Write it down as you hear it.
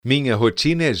Minha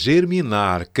rotina é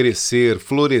germinar, crescer,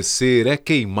 florescer, é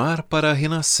queimar para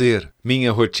renascer.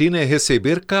 Minha rotina é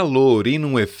receber calor e,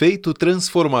 num efeito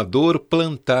transformador,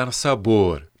 plantar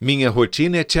sabor. Minha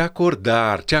rotina é te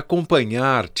acordar, te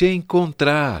acompanhar, te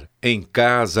encontrar. Em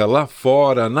casa, lá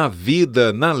fora, na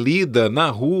vida, na lida,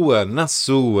 na rua, na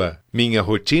sua. Minha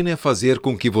rotina é fazer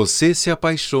com que você se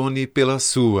apaixone pela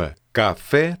sua.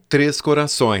 Café, 3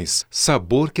 corações.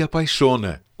 Sabor que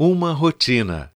apaixona. Uma rotina.